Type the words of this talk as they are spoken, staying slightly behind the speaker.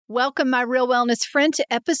Welcome, my real wellness friend, to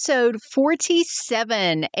episode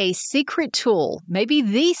 47, a secret tool, maybe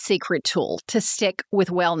the secret tool to stick with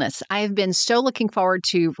wellness. I have been so looking forward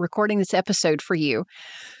to recording this episode for you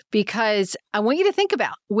because I want you to think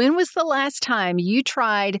about when was the last time you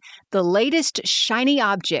tried the latest shiny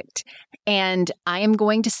object, and I am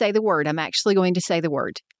going to say the word, I'm actually going to say the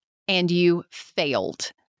word, and you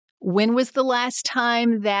failed. When was the last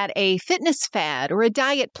time that a fitness fad or a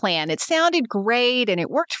diet plan, it sounded great and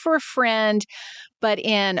it worked for a friend, but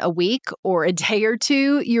in a week or a day or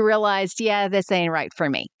two, you realized, yeah, this ain't right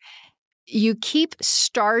for me. You keep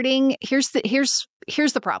starting. Here's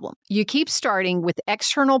the problem. You keep starting with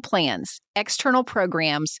external plans, external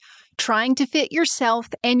programs, trying to fit yourself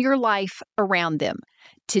and your life around them.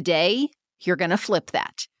 Today, you're going to flip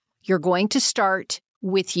that. You're going to start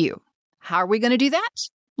with you. How are we going to do that?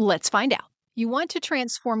 Let's find out. You want to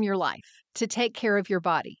transform your life, to take care of your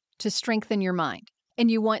body, to strengthen your mind, and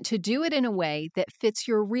you want to do it in a way that fits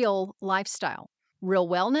your real lifestyle. Real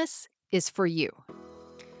wellness is for you.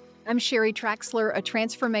 I'm Sherry Traxler, a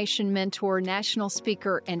transformation mentor, national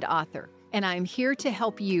speaker, and author, and I'm here to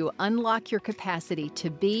help you unlock your capacity to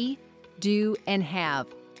be, do, and have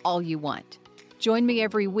all you want. Join me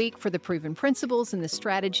every week for the proven principles and the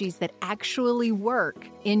strategies that actually work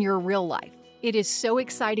in your real life. It is so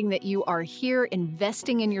exciting that you are here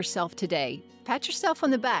investing in yourself today. Pat yourself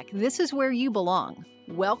on the back. This is where you belong.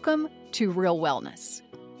 Welcome to Real Wellness.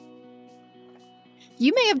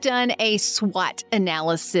 You may have done a SWOT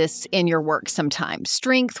analysis in your work sometime.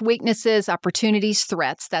 Strengths, weaknesses, opportunities,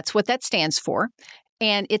 threats. That's what that stands for.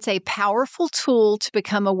 And it's a powerful tool to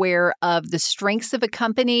become aware of the strengths of a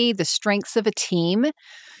company, the strengths of a team,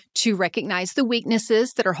 to recognize the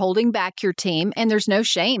weaknesses that are holding back your team. And there's no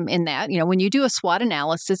shame in that. You know, when you do a SWOT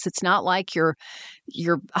analysis, it's not like you're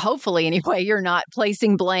hopefully anyway, you're not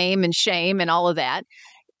placing blame and shame and all of that.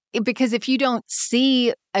 Because if you don't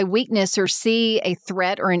see a weakness or see a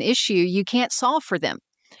threat or an issue, you can't solve for them.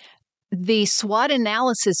 The SWOT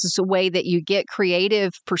analysis is a way that you get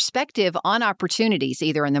creative perspective on opportunities,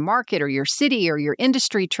 either in the market or your city or your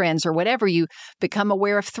industry trends or whatever. You become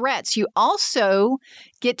aware of threats. You also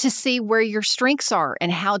get to see where your strengths are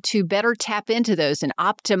and how to better tap into those and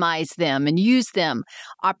optimize them and use them.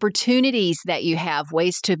 Opportunities that you have,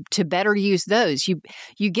 ways to better use those.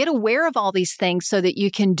 You get aware of all these things so that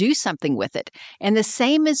you can do something with it. And the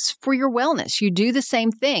same is for your wellness. You do the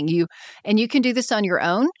same thing. You can do this on your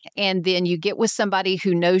own, and then you get with somebody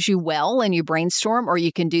who knows you well and you brainstorm, or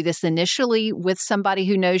you can do this initially with somebody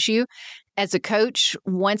who knows you. As a coach,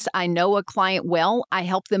 once I know a client well, I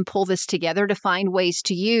help them pull this together to find ways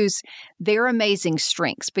to use their amazing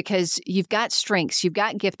strengths, because you've got strengths, you've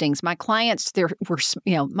got giftings. My clients,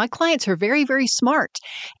 my clients are very, very smart,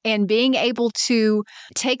 and being able to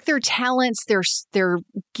take their talents, their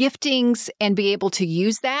giftings, and be able to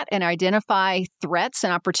use that and identify threats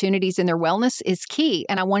and opportunities in their wellness is key.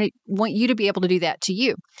 And I want you to be able to do that to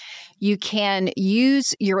you. You can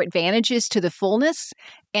use your advantages to the fullness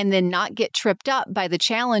and then not get tripped up by the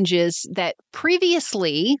challenges that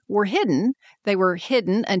previously were hidden. They were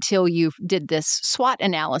hidden until you did this SWOT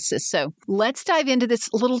analysis. So let's dive into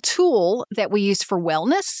this little tool that we use for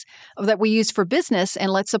wellness, that we use for business, and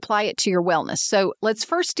let's apply it to your wellness. So let's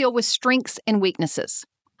first deal with strengths and weaknesses.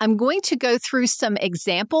 I'm going to go through some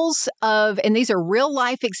examples and these are real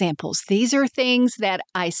life examples. These are things that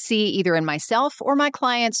I see either in myself or my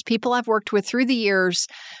clients, people I've worked with through the years,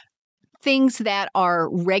 things that are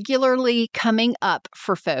regularly coming up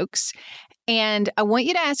for folks. And I want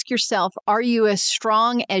you to ask yourself, are you as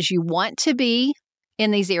strong as you want to be in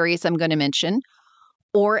these areas I'm going to mention,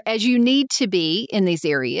 or as you need to be in these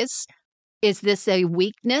areas? Is this a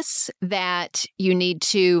weakness that you need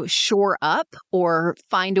to shore up or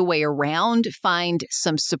find a way around, find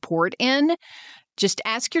some support in? Just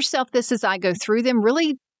ask yourself this as I go through them.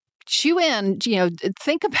 Really chew in,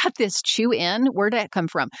 think about this, chew in. Where did that come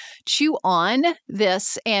from? Chew on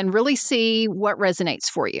this and really see what resonates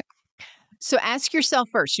for you. So ask yourself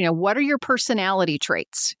first, what are your personality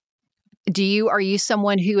traits? Are you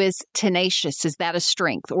someone who is tenacious? Is that a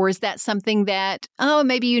strength? Or is that something that,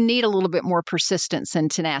 maybe you need a little bit more persistence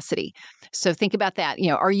and tenacity? So think about that.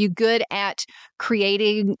 Are you good at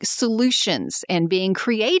creating solutions and being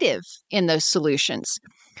creative in those solutions?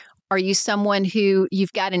 Are you someone who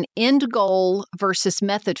you've got an end goal versus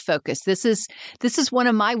method focus? This is one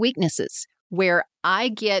of my weaknesses, where I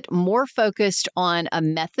get more focused on a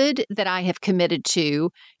method that I have committed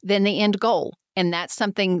to than the end goal. And that's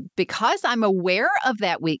something, because I'm aware of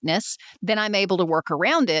that weakness, then I'm able to work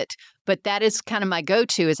around it. But that is kind of my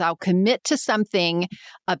go-to, is I'll commit to something,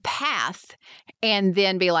 a path, and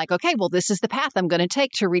then be like, okay, well, this is the path I'm going to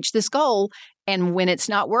take to reach this goal. And when it's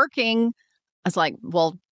not working, I was like,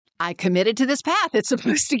 well, I committed to this path. It's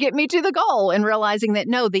supposed to get me to the goal, and realizing that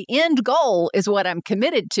no, the end goal is what I'm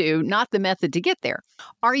committed to, not the method to get there.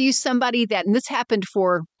 Are you somebody that, and this happened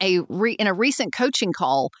for in a recent coaching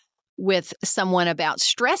call with someone about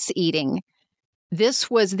stress eating. These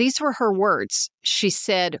were her words. She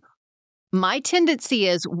said, my tendency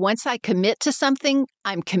is once I commit to something,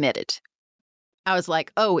 I'm committed. I was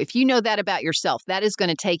like, oh, if you know that about yourself, that is going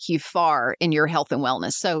to take you far in your health and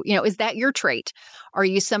wellness. So, is that your trait? Are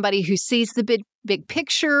you somebody who sees the big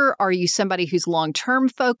picture? Are you somebody who's long-term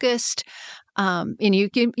focused? And you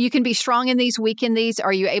can be strong in these, weak in these.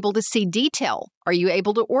 Are you able to see detail? Are you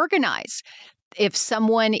able to organize? If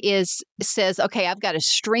someone says, okay, I've got a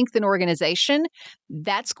strength in organization,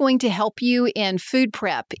 that's going to help you in food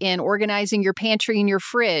prep, in organizing your pantry and your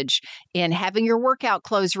fridge, in having your workout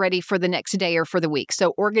clothes ready for the next day or for the week.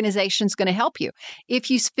 So organization is going to help you. If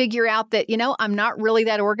you figure out that, I'm not really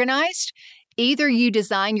that organized, either you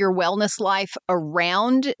design your wellness life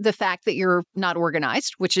around the fact that you're not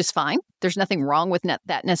organized, which is fine. There's nothing wrong with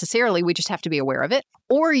that necessarily. We just have to be aware of it.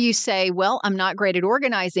 Or you say, well, I'm not great at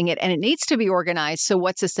organizing it and it needs to be organized. So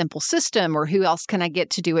what's a simple system, or who else can I get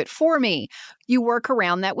to do it for me? You work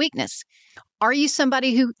around that weakness. Are you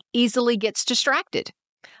somebody who easily gets distracted?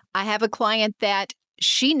 I have a client that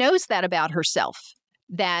she knows that about herself,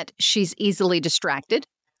 that she's easily distracted.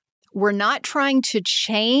 We're not trying to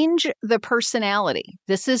change the personality.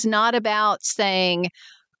 This is not about saying,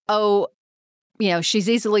 oh, she's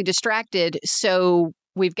easily distracted, so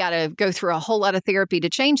we've got to go through a whole lot of therapy to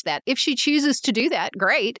change that. If she chooses to do that,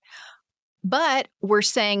 great. But we're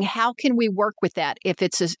saying, how can we work with that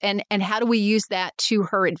and how do we use that to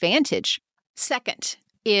her advantage? Second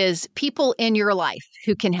is people in your life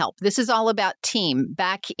who can help. This is all about team.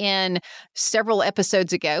 Back in several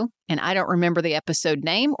episodes ago, and I don't remember the episode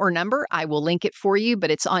name or number, I will link it for you,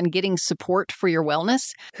 but it's on getting support for your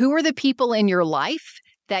wellness. Who are the people in your life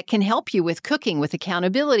that can help you with cooking, with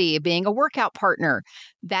accountability, being a workout partner?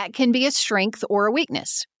 That can be a strength or a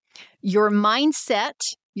weakness. Your mindset,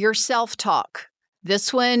 your self-talk.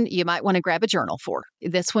 This one you might want to grab a journal for.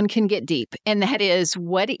 This one can get deep. And that is,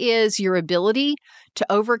 what is your ability to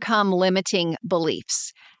overcome limiting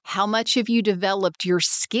beliefs? How much have you developed your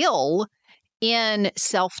skill in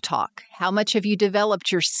self-talk? How much have you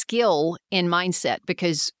developed your skill in mindset?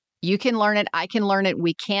 Because you can learn it. I can learn it.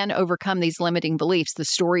 We can overcome these limiting beliefs, the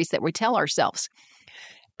stories that we tell ourselves.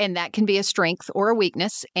 And that can be a strength or a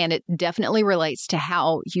weakness. And it definitely relates to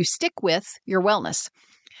how you stick with your wellness.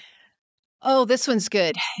 Oh, this one's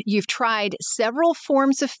good. You've tried several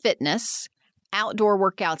forms of fitness, outdoor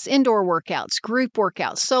workouts, indoor workouts, group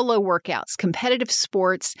workouts, solo workouts, competitive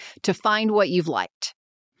sports, to find what you've liked.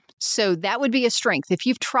 So that would be a strength. If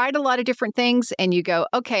you've tried a lot of different things and you go,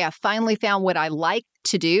 okay, I finally found what I like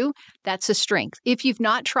to do, that's a strength. If you've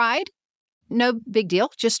not tried, no big deal.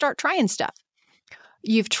 Just start trying stuff.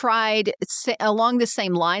 You've tried along the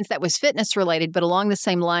same lines, that was fitness related, but along the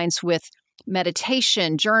same lines with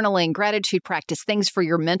meditation, journaling, gratitude practice, things for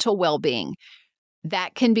your mental well-being.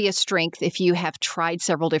 That can be a strength if you have tried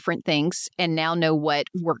several different things and now know what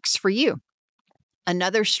works for you.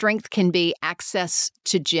 Another strength can be access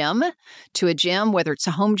to a gym, whether it's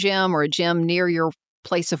a home gym or a gym near your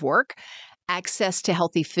place of work, access to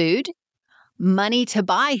healthy food, money to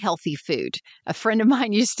buy healthy food. A friend of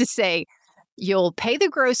mine used to say, you'll pay the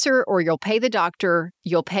grocer or you'll pay the doctor,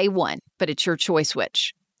 you'll pay one, but it's your choice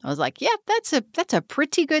which. I was like, yeah, that's a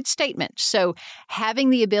pretty good statement. So having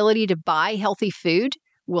the ability to buy healthy food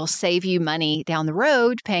will save you money down the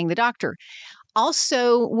road paying the doctor.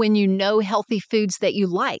 Also, when you know healthy foods that you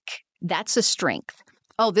like, that's a strength.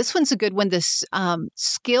 Oh, this one's a good one. This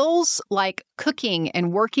skills like cooking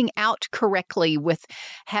and working out correctly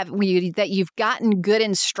that you've gotten good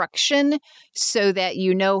instruction so that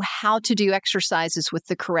you know how to do exercises with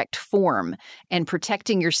the correct form and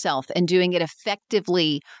protecting yourself and doing it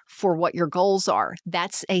effectively for what your goals are.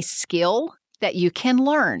 That's a skill that you can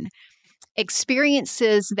learn.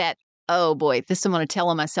 Experiences that, oh boy, I'm going to tell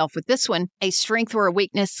on myself with this one. A strength or a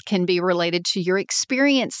weakness can be related to your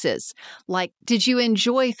experiences. Like, did you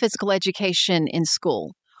enjoy physical education in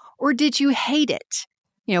school? Or did you hate it?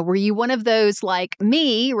 Were you one of those like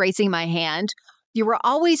me, raising my hand? You were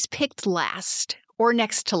always picked last or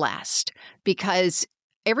next to last because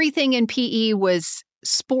everything in PE was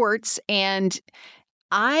sports, and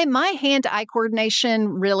my hand-eye coordination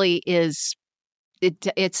really is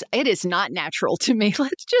it is not natural to me.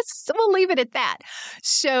 We'll leave it at that.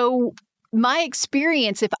 So my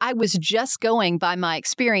experience, if I was just going by my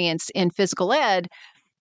experience in physical ed,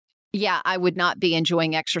 yeah, I would not be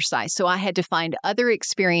enjoying exercise. So I had to find other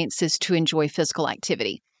experiences to enjoy physical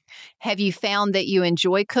activity. Have you found that you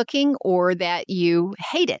enjoy cooking or that you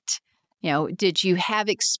hate it? Did you have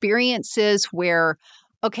experiences where,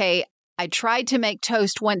 okay, I tried to make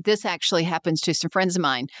toast this actually happens to some friends of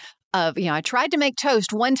mine I tried to make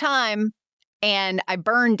toast one time and I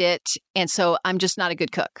burned it. And so I'm just not a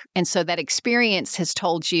good cook. And so that experience has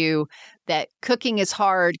told you that cooking is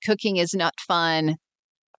hard, cooking is not fun.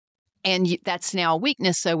 And that's now a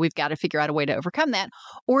weakness. So we've got to figure out a way to overcome that.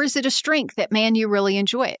 Or is it a strength that, man, you really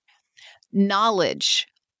enjoy it? Knowledge.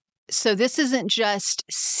 So this isn't just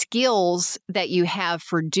skills that you have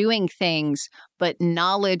for doing things, but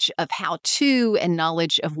knowledge of how to and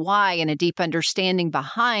knowledge of why and a deep understanding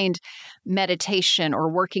behind meditation or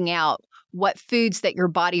working out, what foods that your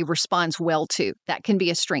body responds well to. That can be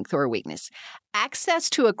a strength or a weakness. Access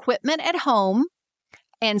to equipment at home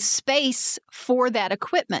and space for that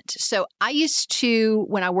equipment. So I used to,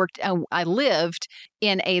 when I lived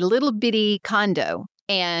in a little bitty condo,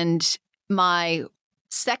 and my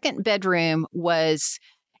second bedroom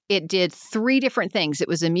it did three different things. It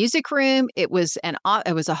was a music room, it was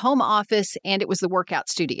a home office, and it was the workout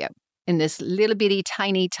studio in this little bitty,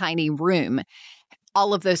 tiny, tiny room.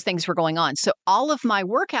 All of those things were going on. So all of my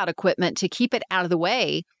workout equipment, to keep it out of the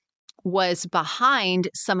way, was behind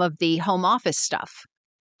some of the home office stuff.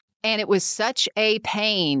 And it was such a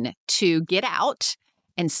pain to get out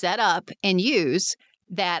and set up and use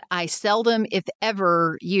that I seldom, if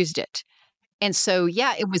ever, used it. And so,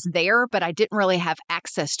 yeah, it was there, but I didn't really have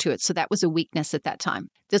access to it. So that was a weakness at that time.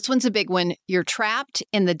 This one's a big one. You're trapped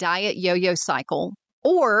in the diet yo-yo cycle.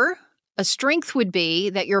 Or a strength would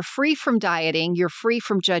be that you're free from dieting. You're free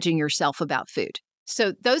from judging yourself about food.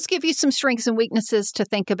 So those give you some strengths and weaknesses to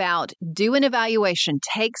think about. Do an evaluation.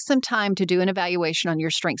 Take some time to do an evaluation on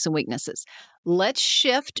your strengths and weaknesses. Let's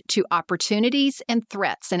shift to opportunities and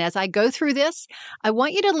threats. And as I go through this, I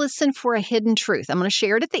want you to listen for a hidden truth. I'm going to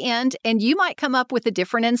share it at the end, and you might come up with a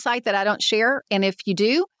different insight that I don't share. And if you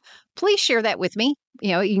do, please share that with me.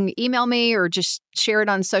 You can email me or just share it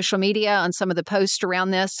on social media on some of the posts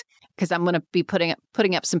around this, because I'm going to be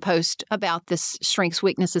putting up some posts about this strengths,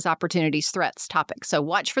 weaknesses, opportunities, threats topic. So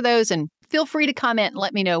watch for those and feel free to comment and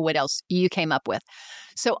let me know what else you came up with.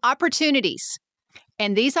 So opportunities.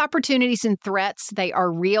 And these opportunities and threats, they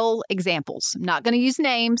are real examples. I'm not going to use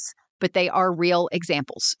names, but they are real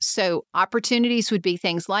examples. So opportunities would be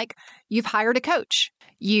things like you've hired a coach.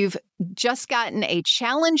 You've just gotten a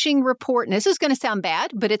challenging report. And this is going to sound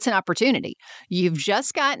bad, but it's an opportunity. You've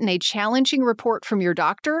just gotten a challenging report from your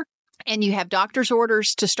doctor, and you have doctor's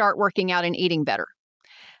orders to start working out and eating better.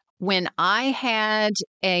 When I had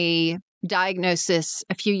a diagnosis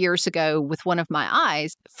a few years ago with one of my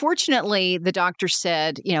eyes, fortunately, the doctor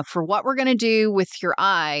said, for what we're going to do with your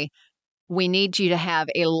eye, we need you to have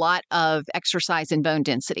a lot of exercise and bone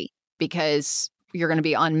density because you're going to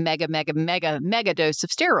be on mega dose of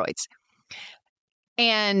steroids.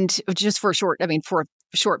 And just for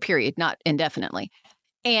a short period, not indefinitely.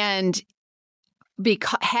 And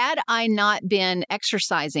had I not been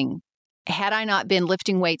exercising, had I not been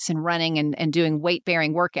lifting weights and running and doing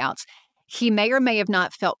weight-bearing workouts, he may or may have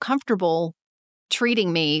not felt comfortable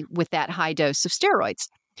treating me with that high dose of steroids.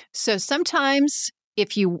 So sometimes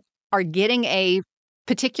if you are getting a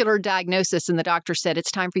particular diagnosis and the doctor said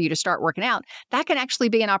it's time for you to start working out, that can actually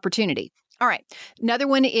be an opportunity. All right. Another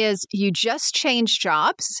one is you just changed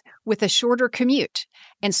jobs with a shorter commute.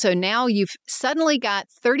 And so now you've suddenly got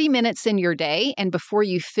 30 minutes in your day, and before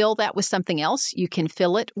you fill that with something else, you can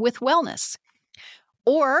fill it with wellness.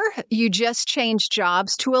 Or you just changed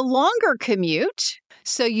jobs to a longer commute.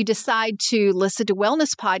 So you decide to listen to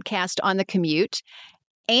wellness podcast on the commute.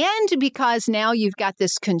 And because now you've got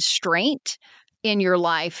this constraint in your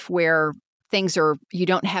life where you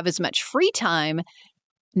don't have as much free time,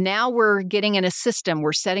 now we're getting in a system.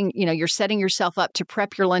 You're setting yourself up to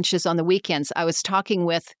prep your lunches on the weekends. I was talking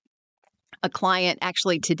with a client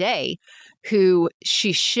actually today who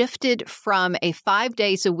she shifted from a 5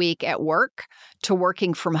 days a week at work to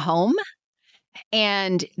working from home.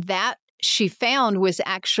 And that she found was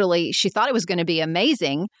actually, she thought it was going to be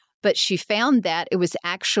amazing, but she found that it was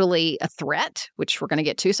actually a threat, which we're going to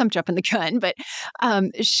get to, so I'm jumping the gun, but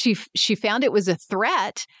she found it was a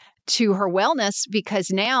threat to her wellness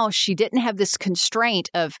because now she didn't have this constraint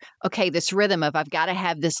of, okay, this rhythm of I've got to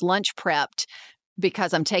have this lunch prepped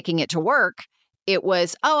because I'm taking it to work. It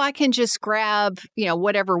was, I can just grab,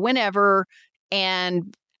 whatever, whenever,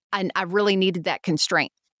 and And I really needed that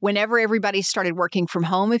constraint. Whenever everybody started working from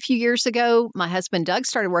home a few years ago, my husband Doug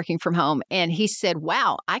started working from home, and he said,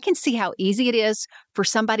 wow, I can see how easy it is for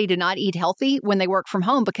somebody to not eat healthy when they work from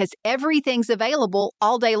home because everything's available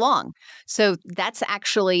all day long. So that's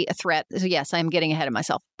actually a threat. So yes, I'm getting ahead of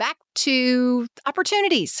myself. Back to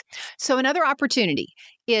opportunities. So another opportunity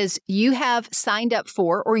is you have signed up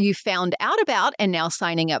for, or you found out about and now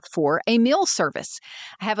signing up for, a meal service.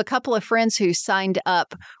 I have a couple of friends who signed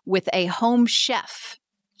up with a home chef.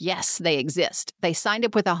 Yes, they exist. They signed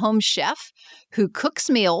up with a home chef who cooks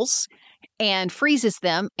meals and freezes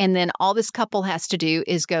them. And then all this couple has to do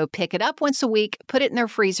is go pick it up once a week, put it in their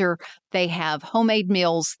freezer. They have homemade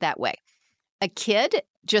meals that way. A kid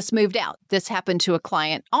just moved out. This happened to a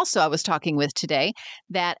client also I was talking with today,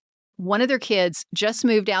 that one of their kids just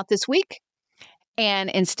moved out this week. And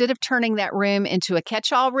instead of turning that room into a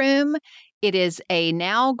catch-all room, it is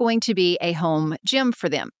now going to be a home gym for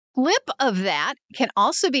them. Flip of that can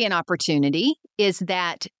also be an opportunity is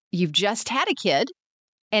that you've just had a kid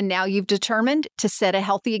and now you've determined to set a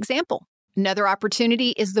healthy example. Another opportunity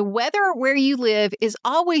is the weather where you live is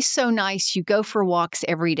always so nice you go for walks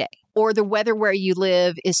every day. Or the weather where you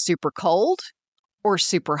live is super cold or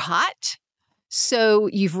super hot. So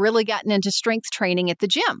you've really gotten into strength training at the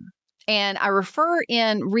gym. And I refer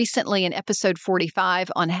recently in episode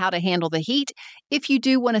 45 on how to handle the heat if you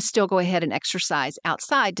do want to still go ahead and exercise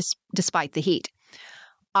outside despite the heat.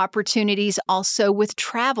 Opportunities also with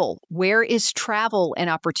travel. Where is travel an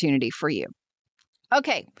opportunity for you?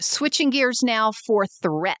 Okay, switching gears now for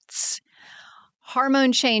threats.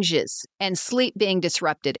 Hormone changes and sleep being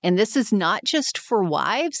disrupted. And this is not just for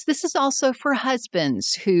wives. This is also for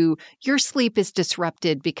husbands who your sleep is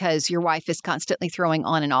disrupted because your wife is constantly throwing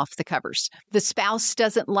on and off the covers. The spouse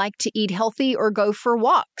doesn't like to eat healthy or go for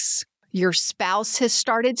walks. Your spouse has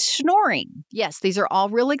started snoring. Yes, these are all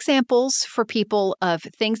real examples for people of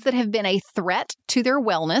things that have been a threat to their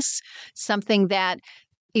wellness, something that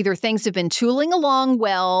either things have been tooling along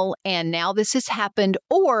well and now this has happened,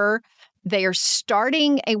 or they are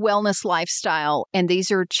starting a wellness lifestyle, and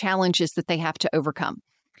these are challenges that they have to overcome.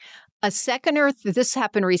 This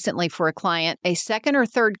happened recently for a client, a second or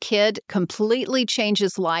third kid completely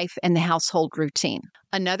changes life and the household routine.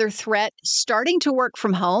 Another threat, starting to work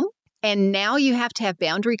from home, and now you have to have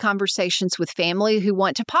boundary conversations with family who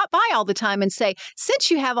want to pop by all the time and say,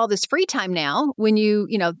 since you have all this free time now, when you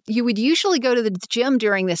would usually go to the gym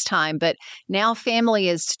during this time, but now family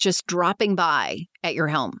is just dropping by at your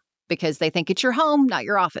home because they think it's your home, not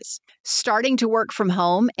your office. Starting to work from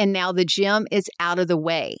home, and now the gym is out of the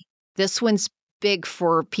way. This one's big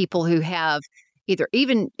for people who have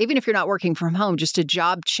even if you're not working from home, just a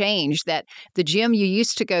job change, that the gym you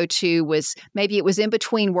used to go to was in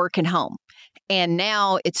between work and home. And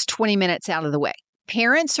now it's 20 minutes out of the way.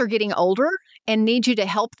 Parents are getting older and need you to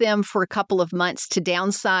help them for a couple of months to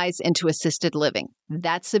downsize into assisted living.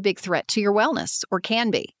 That's a big threat to your wellness, or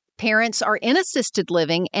can be. Parents are in assisted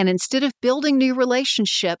living, and instead of building new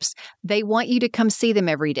relationships, they want you to come see them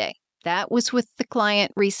every day. That was with the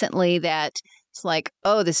client recently that it's like,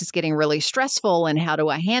 oh, this is getting really stressful, and how do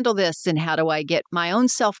I handle this, and how do I get my own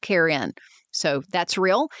self-care in? So that's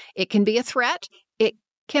real. It can be a threat. It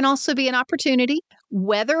can also be an opportunity.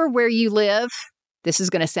 Weather where you live, this is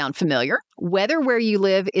going to sound familiar. Weather where you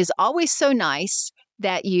live is always so nice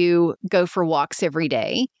that you go for walks every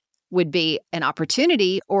day would be an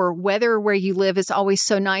opportunity, or weather where you live is always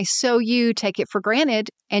so nice so you take it for granted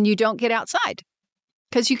and you don't get outside.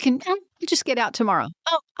 Because you just get out tomorrow.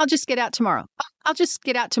 Oh, I'll just get out tomorrow. Oh, I'll just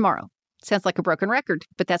get out tomorrow. Sounds like a broken record,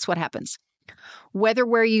 but that's what happens. Weather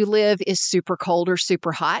where you live is super cold or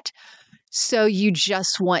super hot, so you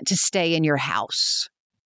just want to stay in your house.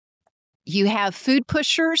 You have food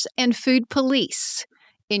pushers and food police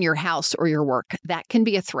in your house or your work. That can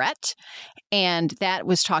be a threat. And that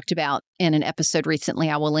was talked about in an episode recently.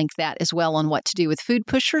 I will link that as well on what to do with food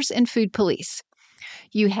pushers and food police.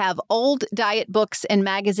 You have old diet books and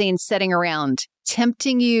magazines sitting around,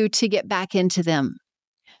 tempting you to get back into them.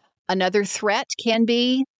 Another threat can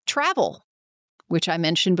be travel, which I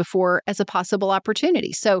mentioned before as a possible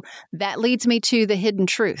opportunity. So that leads me to the hidden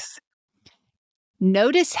truth.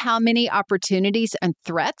 Notice how many opportunities and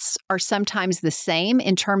threats are sometimes the same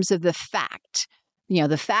in terms of the fact.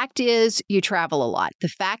 The fact is you travel a lot. The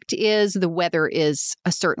fact is the weather is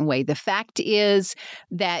a certain way. The fact is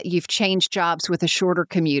that you've changed jobs with a shorter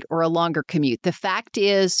commute or a longer commute. The fact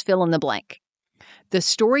is fill in the blank. The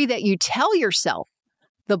story that you tell yourself,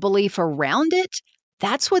 the belief around it,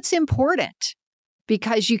 that's what's important,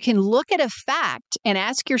 because you can look at a fact and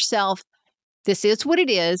ask yourself, this is what it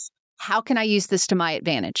is. How can I use this to my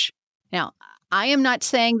advantage? Now, I am not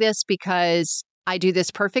saying this because I do this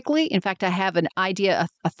perfectly. In fact, I have an idea,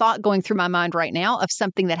 a thought going through my mind right now of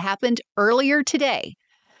something that happened earlier today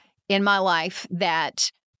in my life that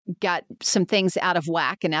got some things out of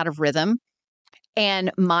whack and out of rhythm.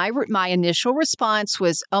 And my initial response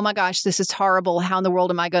was, oh my gosh, this is horrible. How in the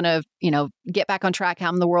world am I going to, get back on track?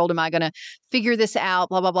 How in the world am I going to figure this out?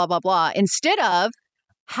 Blah, blah, blah, blah, blah. Instead of,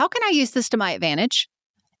 how can I use this to my advantage?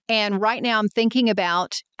 And right now I'm thinking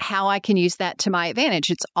about how I can use that to my advantage.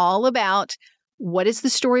 It's all about what is the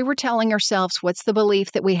story we're telling ourselves? What's the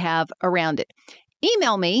belief that we have around it?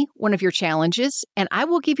 Email me one of your challenges and I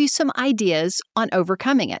will give you some ideas on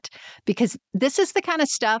overcoming it, because this is the kind of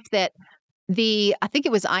stuff that I think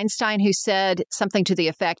it was Einstein who said something to the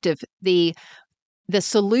effect of the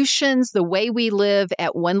solutions, the way we live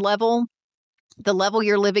at one level, the level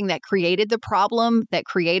you're living that created the problem, that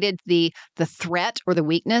created the threat or the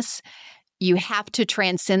weakness, you have to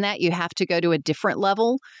transcend that. You have to go to a different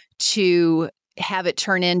level to have it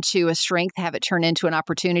turn into a strength, have it turn into an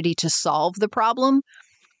opportunity to solve the problem.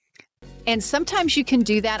 And sometimes you can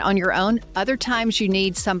do that on your own. Other times you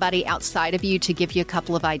need somebody outside of you to give you a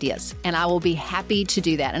couple of ideas. And I will be happy to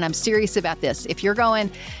do that. And I'm serious about this. If you're going,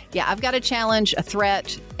 yeah, I've got a challenge, a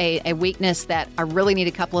threat, a weakness that I really need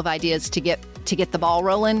a couple of ideas to get the ball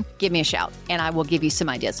rolling, give me a shout and I will give you some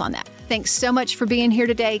ideas on that. Thanks so much for being here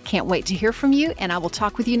today. Can't wait to hear from you, and I will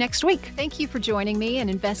talk with you next week. Thank you for joining me and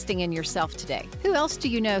investing in yourself today. Who else do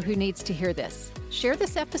you know who needs to hear this? Share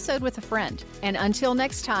this episode with a friend. And until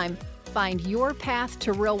next time, find your path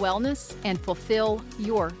to real wellness and fulfill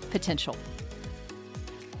your potential.